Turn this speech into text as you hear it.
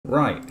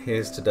Right,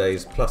 here's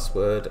today's plus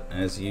word.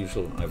 As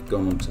usual, I've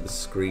gone onto the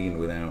screen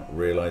without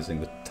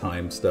realizing the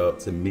time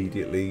starts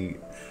immediately,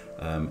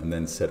 and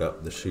then set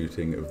up the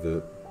shooting of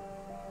the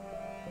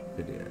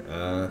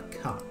video.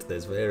 Cut.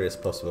 There's various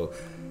possible.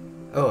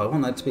 Oh, I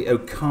want that to be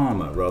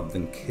Okama rather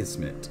than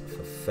Kismet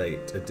for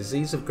fate. A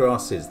disease of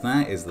grasses.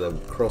 That is the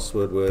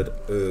crossword word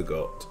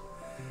ergot.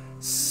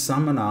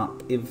 Summon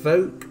up,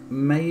 evoke,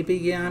 maybe,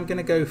 yeah, I'm going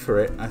to go for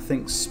it. I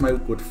think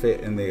smoke would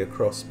fit in the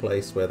across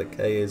place where the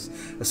K is.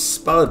 A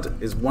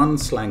spud is one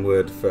slang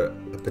word for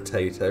a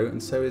potato,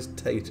 and so is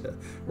tater.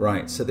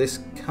 Right, so this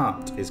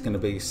cut is going to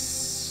be,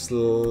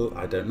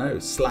 I don't know,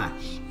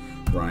 slash.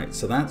 Right,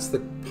 so that's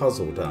the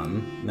puzzle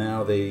done.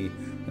 Now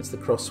that's the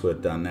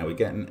crossword done. Now we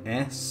get an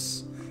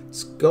S.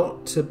 It's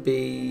got to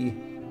be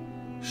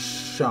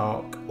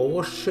shark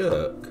or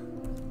shirk.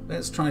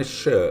 Let's try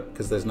shirk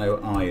because there's no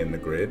I in the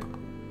grid.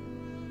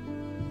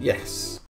 Yes.